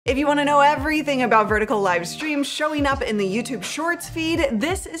If you want to know everything about vertical live streams showing up in the YouTube Shorts feed,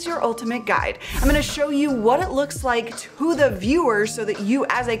 this is your ultimate guide. I'm going to show you what it looks like to the viewers so that you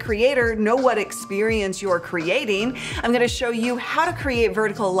as a creator know what experience you're creating. I'm going to show you how to create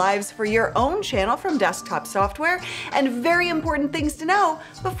vertical lives for your own channel from desktop software, and very important things to know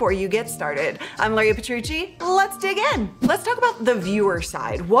before you get started. I'm Larry Petrucci. Let's dig in. Let's talk about the viewer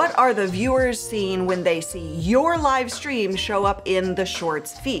side. What are the viewers seeing when they see your live stream show up in the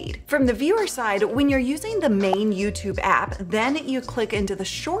Shorts feed? From the viewer side, when you're using the main YouTube app, then you click into the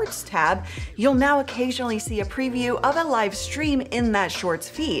Shorts tab, you'll now occasionally see a preview of a live stream in that Shorts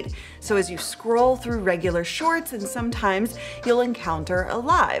feed. So as you scroll through regular Shorts, and sometimes you'll encounter a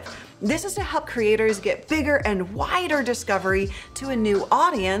live. This is to help creators get bigger and wider discovery to a new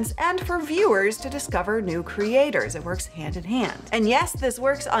audience, and for viewers to discover new creators. It works hand in hand. And yes, this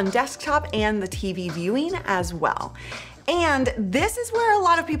works on desktop and the TV viewing as well. And this is where a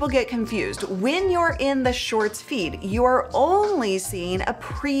lot of people get confused. When you're in the Shorts feed, you're only seeing a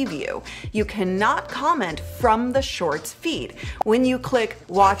preview. You cannot comment from the Shorts feed. When you click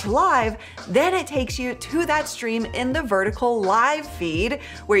Watch Live, then it takes you to that stream in the vertical live feed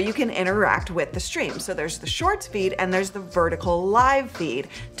where you can interact with the stream. So there's the Shorts feed and there's the vertical live feed,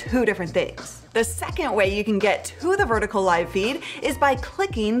 two different things. The second way you can get to the vertical live feed is by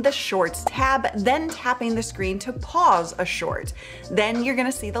clicking the Shorts tab, then tapping the screen to pause a short. Then you're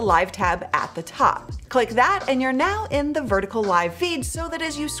gonna see the live tab at the top. Click that and you're now in the vertical live feed, so that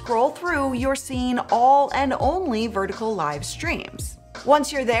as you scroll through, you're seeing all and only vertical live streams.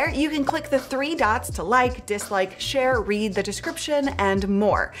 Once you're there, you can click the three dots to like, dislike, share, read the description, and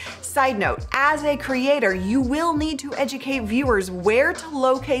more. Side note, as a creator, you will need to educate viewers where to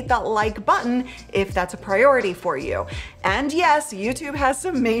locate that like button if that's a priority for you. And yes, YouTube has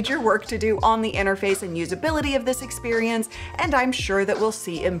some major work to do on the interface and usability of this experience, and I'm sure that we'll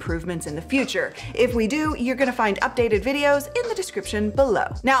see improvements in the future. If we do, you're gonna find updated videos in the description below.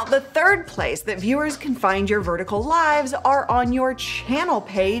 Now, the third place that viewers can find your vertical lives are on your channel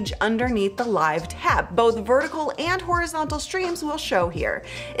page underneath the live tab. Both vertical and horizontal streams will show here.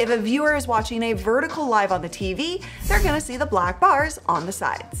 If a viewer is watching a vertical live on the TV, they're gonna see the black bars on the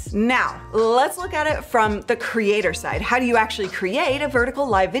sides. Now, let's look at it from the creator side. How do you actually create a vertical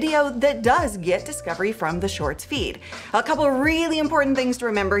live video that does get discovery from the Shorts feed? A couple of really important things to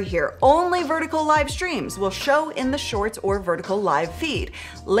remember here. Only vertical live streams will show in the Shorts or vertical live feed.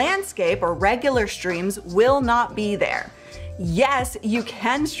 Landscape or regular streams will not be there. Yes, you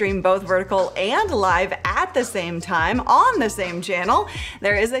can stream both vertical and live at the same time on the same channel.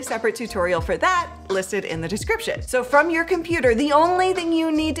 There is a separate tutorial for that listed in the description. So from your computer, the only thing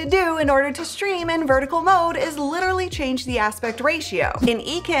you need to do in order to stream in vertical mode is literally change the aspect ratio. In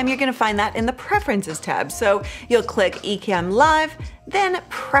Ecamm, you're gonna find that in the Preferences tab. So you'll click Ecamm Live, then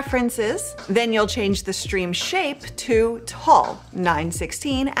Preferences, then you'll change the stream shape to tall,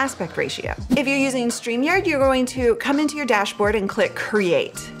 9:16 aspect ratio. If you're using Streamyard, you're going to come into your dashboard and click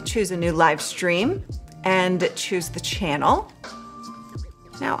Create. Choose a new live stream and choose the channel.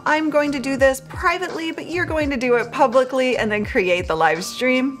 Now I'm going to do this privately, but you're going to do it publicly and then create the live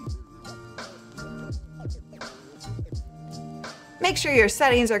stream. Make sure your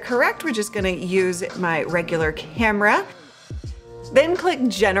settings are correct. We're just gonna use my regular camera. Then click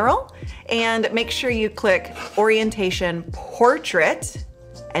General and make sure you click Orientation Portrait.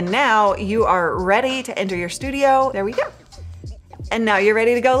 And now you are ready to enter your studio. There we go. And now you're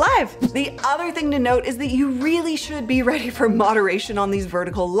ready to go live. The other thing to note is that you really should be ready for moderation on these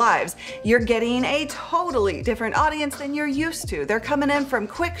vertical lives. You're getting a totally different audience than you're used to. They're coming in from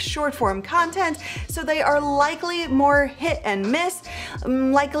quick short form content, so they are likely more hit and miss,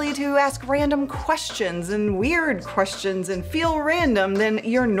 likely to ask random questions and weird questions and feel random than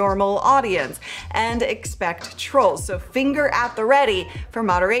your normal audience, and expect trolls. So finger at the ready for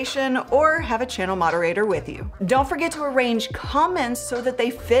moderation, or have a channel moderator with you. Don't forget to arrange comments so that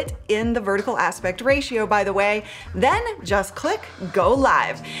they fit in the vertical aspect ratio, by the way. Then just click Go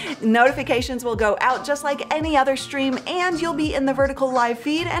Live. Notifications will go out just like any other stream, and you'll be in the vertical live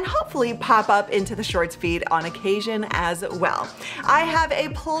feed and hopefully pop up into the Shorts feed on occasion as well. I have a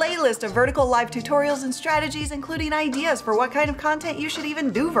playlist of vertical live tutorials and strategies, including ideas for what kind of content you should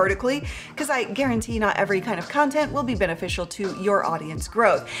even do vertically, because I guarantee not every kind of content will be beneficial to your audience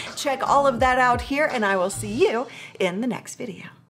growth. Check all of that out here, and I will see you in the next video.